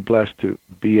really blessed to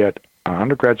be at an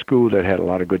undergrad school that had a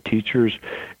lot of good teachers,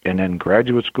 and then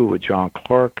graduate school with John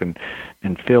Clark and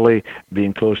in Philly,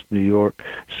 being close to New York.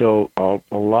 So a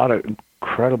lot of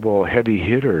incredible heavy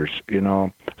hitters,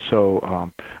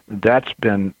 So that's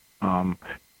been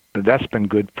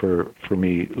good for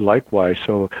me. Likewise,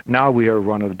 so now we are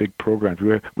one of the big programs.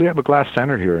 We have a glass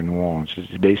center here in New Orleans.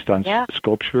 It's based on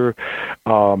sculpture,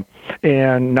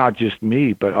 and not just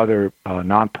me, but other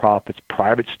nonprofits,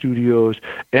 private studios,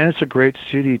 and it's a great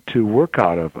city to work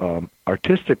out of.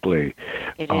 Artistically,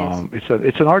 it is.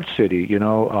 It's an art city.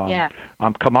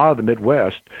 I'm come out of the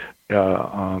Midwest.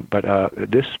 But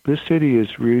this city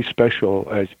is really special,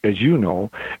 as you know,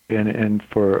 and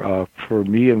for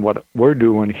me and what we're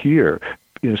doing here.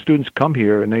 Students come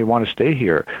here and they want to stay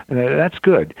here, and that's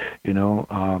good.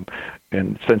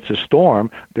 And since the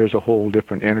storm, there's a whole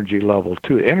different energy level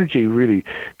too. Energy really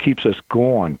keeps us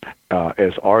going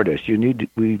as artists. We need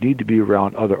to be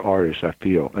around other artists, I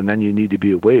feel, and then you need to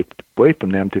be away from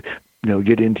them to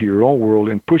get into your own world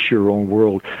and push your own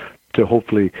world to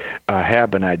hopefully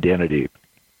have an identity.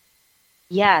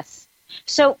 Yes.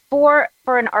 So for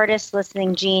an artist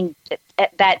listening, Gene,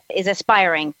 that is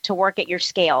aspiring to work at your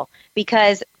scale,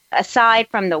 because aside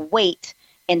from the weight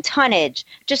and tonnage,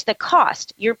 just the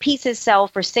cost, your pieces sell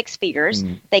for 6 figures.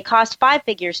 They cost 5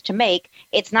 figures to make.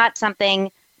 It's not something,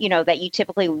 that you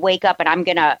typically wake up and I'm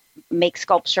going to make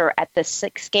sculpture at the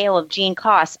scale of Gene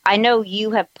costs. I know you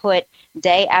have put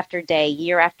day after day,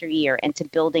 year after year into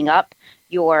building up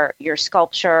your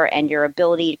sculpture and your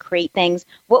ability to create things.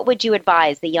 What would you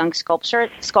advise the young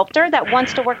sculptor that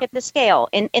wants to work at the scale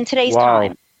in today's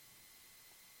time?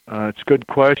 It's a good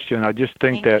question. I just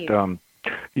think that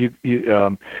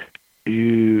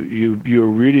you're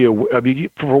really. I mean,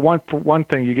 for one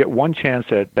thing, you get one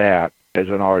chance at bat as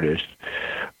an artist,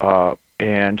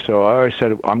 and so I always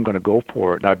said I'm going to go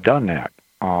for it, and I've done that.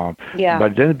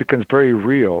 But then it becomes very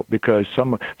real, because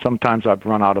sometimes I've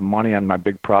run out of money on my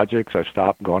big projects. I've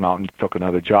stopped, going out and took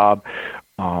another job.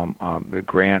 The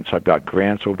grants, I've got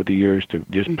grants over the years to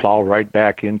just plow right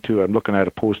back into. I'm looking at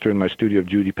a poster in my studio of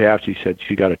Judy Paff. She said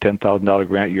she got a $10,000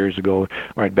 grant years ago,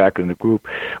 right back in the group.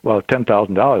 Well,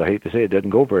 $10,000, I hate to say it,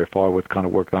 doesn't go very far with kind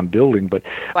of work I'm building, but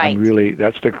I'm really,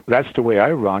 that's the way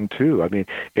I run too. I mean,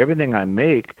 everything I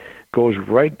make goes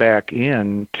right back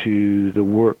into the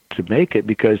work to make it,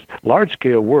 because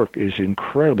large-scale work is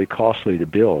incredibly costly to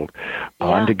build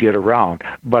and to get around.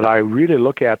 But I really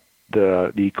look at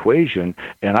the equation,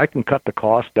 and I can cut the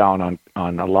cost down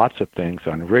on lots of things,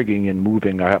 on rigging and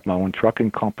moving. I have my own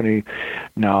trucking company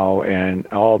now, and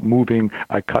all moving,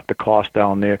 I cut the cost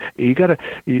down there.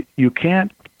 You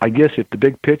can't, I guess, if the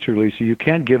big picture, Lisa, you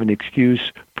can't give an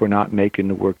excuse for not making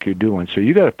the work you're doing. So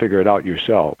you got to figure it out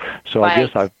yourself. So I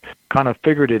guess I've kind of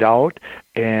figured it out,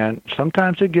 and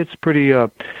sometimes it gets pretty edgy,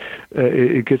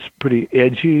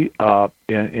 but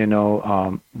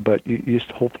you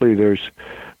just hopefully there's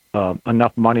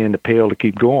enough money in the pail to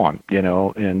keep going,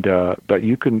 and but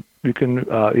you can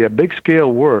big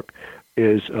scale work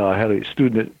is I had a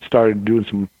student that started doing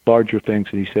some larger things,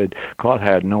 and he said, God, I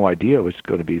had no idea it was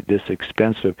going to be this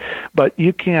expensive. But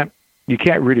you can't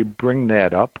really bring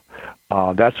that up.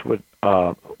 That's what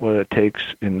what it takes,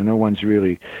 and no one's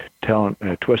really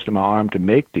twisting my arm to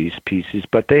make these pieces,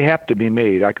 but they have to be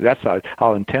made. That's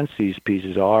how intense these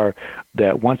pieces are,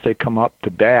 that once they come up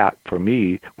to bat for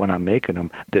me when I'm making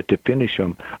them, that to finish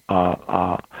them,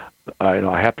 I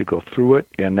have to go through it,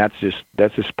 and that's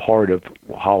just part of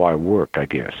how I work, I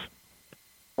guess.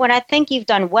 When I think you've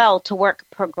done well to work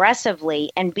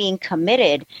progressively and being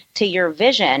committed to your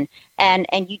vision,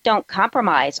 and you don't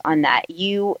compromise on that.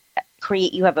 You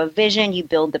have a vision, you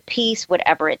build the piece,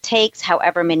 whatever it takes,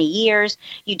 however many years.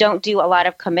 You don't do a lot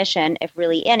of commission, if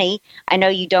really any. I know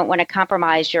you don't want to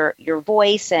compromise your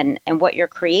voice and what you're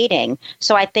creating.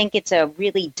 So I think it's a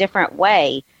really different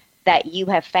way that you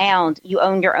have found. You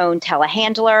own your own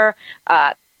telehandler,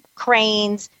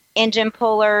 cranes, engine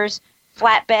pullers,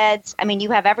 flatbeds. I mean,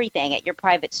 you have everything at your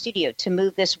private studio to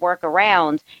move this work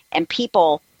around, and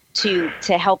people to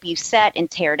help you set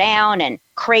and tear down, and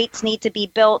crates need to be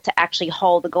built to actually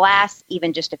haul the glass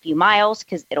even just a few miles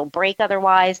because it'll break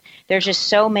otherwise. There's just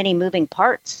so many moving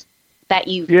parts that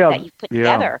you've put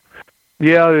together.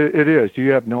 Yeah, it is.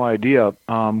 You have no idea.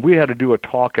 We had to do a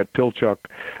talk at Pilchuck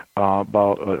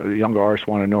about younger artists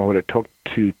want to know what it took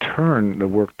to turn the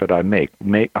work that I make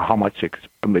how much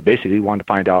basically wanted to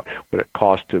find out what it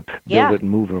cost to build it and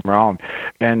move them around.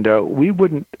 And we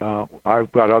wouldn't,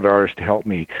 I've got other artists to help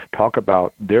me talk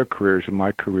about their careers and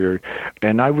my career,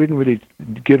 and I wouldn't really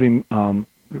give him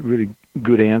really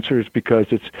good answers because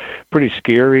it's pretty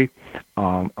scary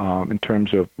in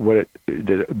terms of what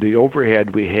the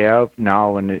overhead we have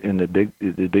now in the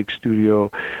big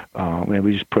studio. And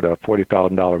we just put a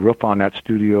 $40,000 roof on that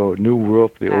studio, new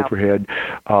roof, the overhead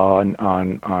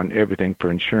on everything for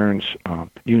insurance,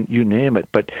 you name it.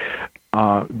 But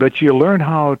you learn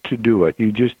how to do it.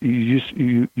 You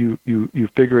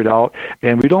figure it out,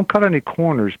 and we don't cut any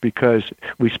corners because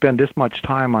we spend this much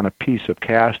time on a piece of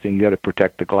casting. You got to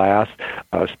protect the glass.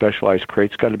 Specialized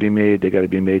crates got to be made. They got to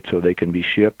be made so they can be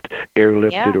shipped,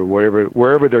 airlifted, or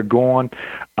wherever they're going,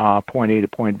 point A to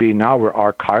point B. Now we're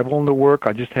archivaling the work.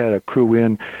 I just had a crew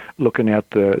in looking at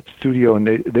the studio, and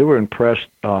they were impressed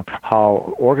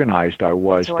how organized I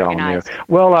was down there.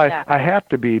 Well, I have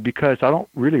to be because I don't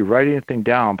really write anything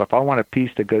down, but if I want a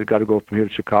piece that got to go from here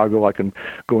to Chicago, I can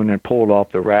go in and pull it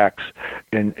off the racks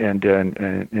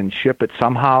and ship it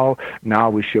somehow. Now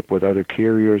we ship with other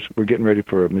carriers. We're getting ready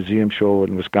for a museum show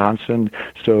in Wisconsin,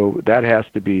 so that has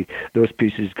to be, those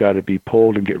pieces got to be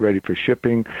pulled and get ready for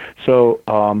shipping. So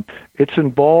it's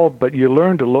involved, but you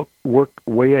learn to work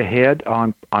way ahead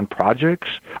on projects,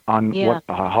 on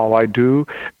how I do,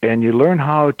 and you learn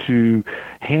how to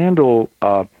handle.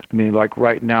 Like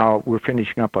right now, we're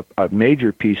finishing up a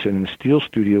major piece in the steel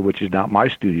studio, which is not my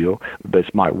studio, but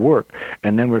it's my work.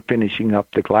 And then we're finishing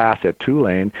up the glass at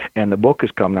Tulane, and the book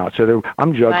is coming out. So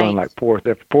I'm juggling like four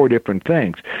different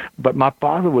things. But my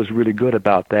father was really good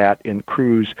about that in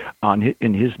crews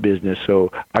in his business.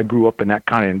 So I grew up in that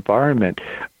kind of environment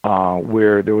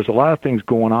where there was a lot of things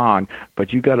going on,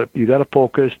 but you got to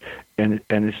focus and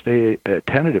stay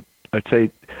attentive. I'd say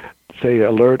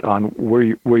alert on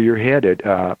where you're headed,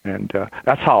 and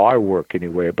that's how I work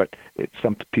anyway. But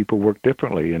some people work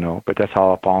differently, But that's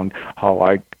how I found how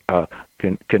I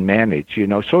can manage,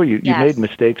 So you made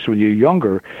mistakes when you're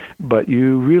younger, but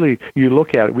you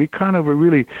look at it.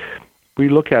 We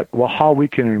look at how we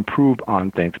can improve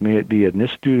on things. May it be in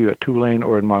this studio at Tulane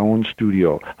or in my own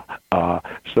studio.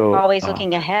 So always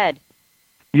looking ahead.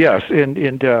 Yes, and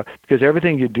because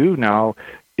everything you do now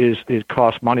it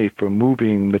costs money for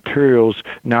moving materials,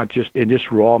 not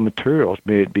just raw materials.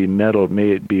 May it be metal,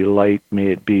 may it be light, may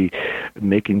it be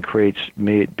making crates,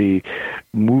 may it be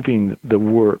moving the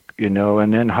work, and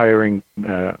then hiring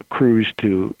crews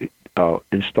to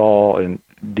install and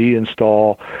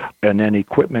deinstall, and then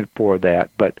equipment for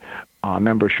that. But I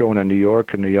remember showing in New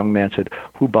York, and the young man said,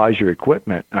 "Who buys your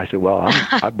equipment?" And I said, "Well,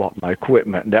 I bought my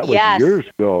equipment." And that was years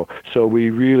ago. So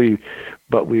we're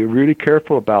really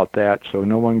careful about that, so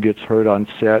no one gets hurt on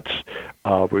sets.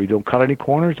 We don't cut any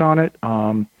corners on it.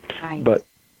 But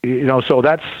so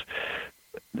that's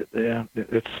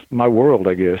it's my world,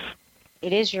 I guess.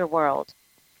 It is your world.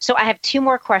 So I have two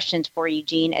more questions for you,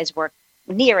 Gene, as we're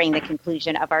nearing the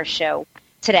conclusion of our show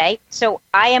today. So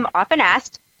I am often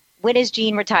asked, when is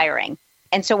Gene retiring?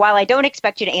 And so while I don't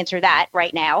expect you to answer that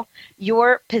right now,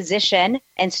 your position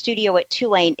and studio at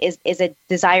Tulane is a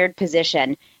desired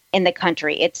position in the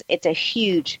country. It's a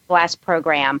huge glass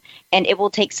program, and it will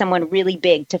take someone really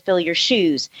big to fill your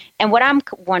shoes. And what I'm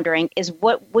wondering is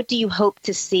what do you hope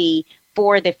to see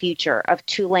for the future of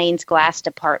Tulane's glass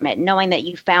department, knowing that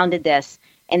you founded this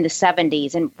in the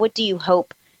 70s, and what do you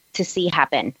hope to see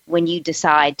happen when you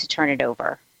decide to turn it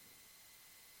over?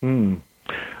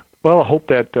 Well, I hope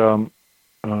that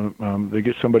they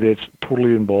get somebody that's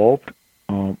totally involved,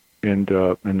 and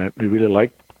that they really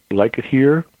like it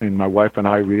here, and my wife and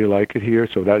I really like it here,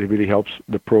 so that really helps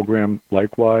the program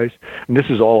likewise. And this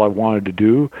is all I wanted to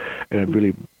do, and I'm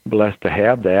really blessed to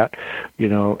have that,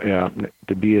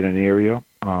 to be in an area.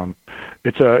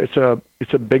 It's a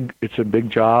big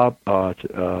job,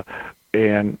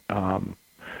 and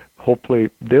hopefully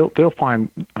they'll find,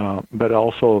 but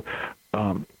also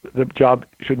the job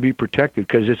should be protected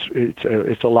because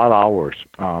it's a lot of hours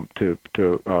to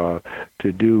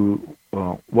do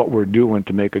what we're doing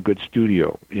to make a good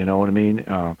studio. You know what I mean?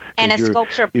 And a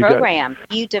sculpture program.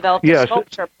 You developed a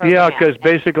sculpture program. Yeah, because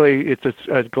basically it's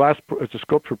a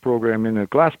sculpture program in a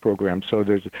glass program. So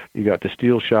you got the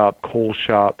steel shop, coal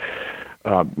shop,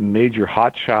 major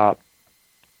hot shop.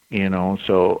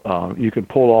 So you can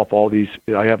pull off all these.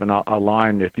 I have a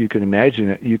line. If you can imagine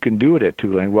it, you can do it at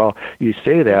Tulane. Well, you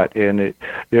say that, and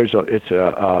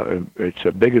it's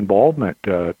a big involvement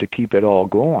to keep it all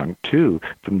going too,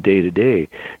 from day to day,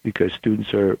 because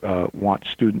students want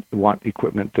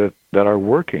equipment that are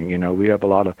working. We have a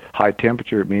lot of high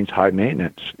temperature. It means high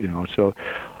maintenance. So.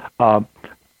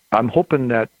 I'm hoping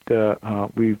that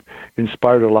we've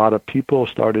inspired a lot of people,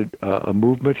 started a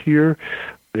movement here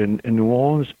in New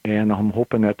Orleans, and I'm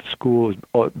hoping that the school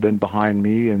has been behind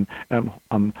me, and I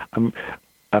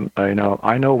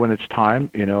know when it's time,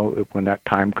 when that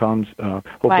time comes,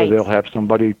 hopefully they'll have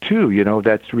somebody too,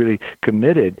 that's really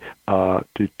committed for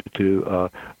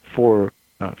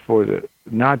the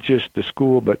not just the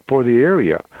school but for the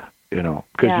area.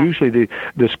 Because usually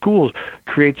the schools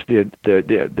creates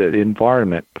the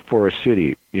environment for a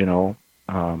city.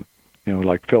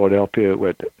 Like Philadelphia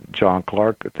with John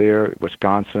Clark there,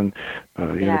 Wisconsin,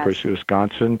 University of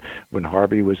Wisconsin, when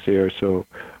Harvey was there. So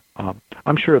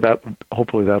I'm sure that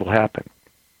hopefully that'll happen.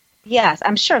 Yes,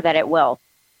 I'm sure that it will.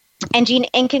 And Gene,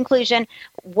 in conclusion,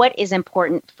 what is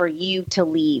important for you to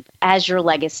leave as your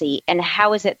legacy, and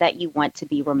how is it that you want to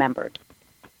be remembered?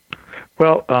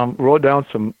 Well, wrote down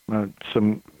some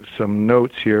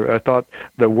notes here. I thought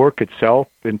the work itself,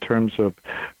 in terms of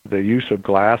the use of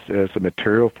glass as a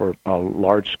material for a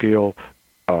large-scale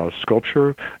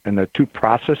sculpture, and the two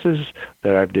processes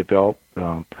that I've developed,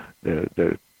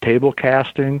 the table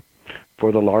casting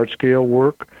for the large-scale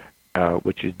work,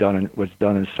 which was done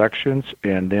in sections,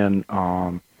 and then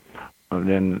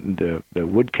the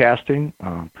wood casting.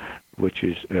 Which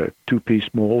is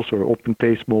two-piece molds or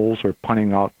open-face molds, or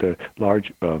punning out the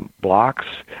large blocks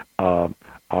out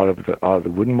of the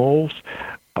wooden molds.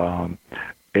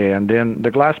 And then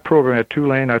the glass program at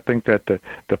Tulane, I think that the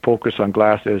focus on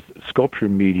glass as sculpture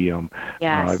medium,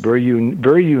 very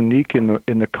unique in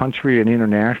the country and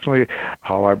internationally.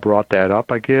 How I brought that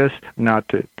up, I guess, not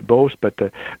to boast, but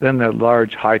then the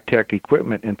large high-tech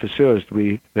equipment and facilities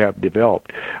we have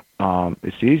developed.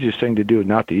 It's the easiest thing to do,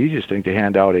 not the easiest thing to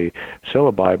hand out a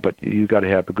syllabi, but you got to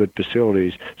have good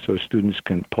facilities so students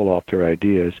can pull off their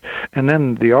ideas. And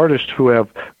then the artists who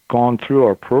have gone through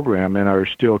our program and are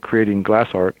still creating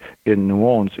glass art in New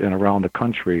Orleans and around the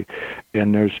country,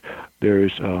 and there's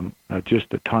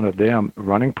just a ton of them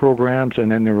running programs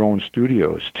and then their own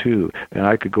studios too. And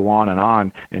I could go on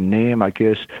and name, I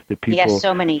guess, the people. Yes,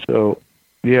 so many. So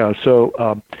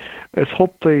it's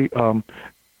hopefully.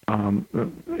 In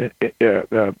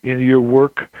your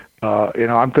work,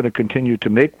 I'm going to continue to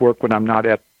make work when I'm not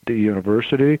at the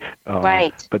university.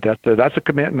 Right. But that's a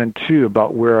commitment too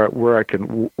about where I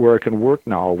can work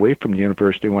now away from the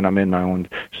university when I'm in my own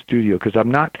studio, because I'm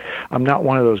not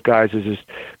one of those guys who's just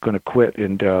going to quit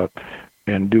and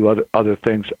do other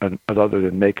things other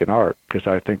than making art, because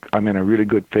I think I'm in a really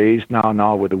good phase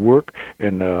now with the work,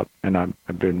 and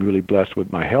I've been really blessed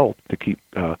with my health to keep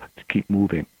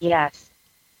moving. Yes.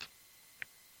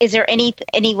 Is there any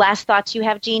last thoughts you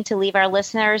have, Gene, to leave our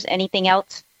listeners? Anything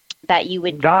else that you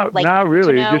would not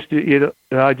really. To know?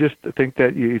 I just think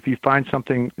that if you find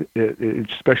something,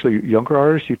 especially younger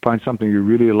artists, you find something you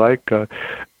really like,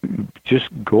 just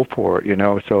go for it.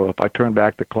 So if I turn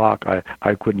back the clock, I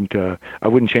wouldn't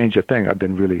change a thing. I've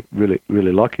been really, really,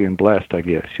 really lucky and blessed, I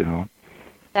guess.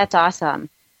 That's awesome.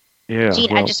 Yeah,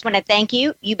 Gene, I just want to thank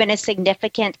you. You've been a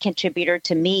significant contributor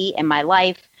to me and my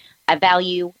life. I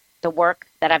value the work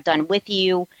that I've done with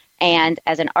you and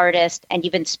as an artist, and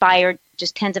you've inspired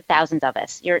just tens of thousands of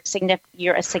us. You're a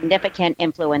significant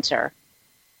influencer.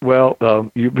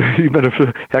 Well, you've been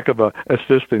a heck of an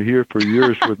assistant here for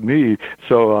years with me,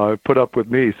 so put up with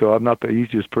me. So I'm not the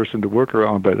easiest person to work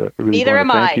around, but I really neither am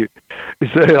thank I. You.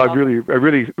 I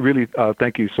really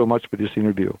thank you so much for this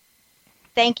interview.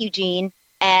 Thank you, Gene,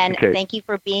 and Thank you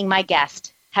for being my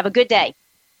guest. Have a good day.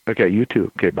 Okay, you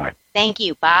too. Okay, bye. Thank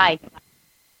you. Bye.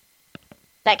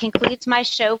 That concludes my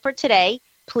show for today.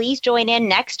 Please join in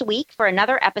next week for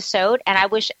another episode, and I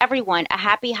wish everyone a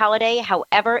happy holiday,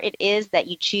 however it is that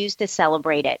you choose to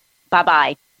celebrate it.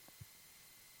 Bye-bye.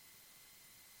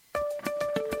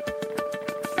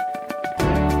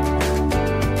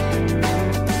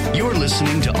 You're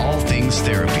listening to All Things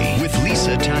Therapy with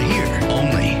Lisa Tahir,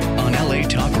 only on LA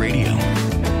Talk Radio.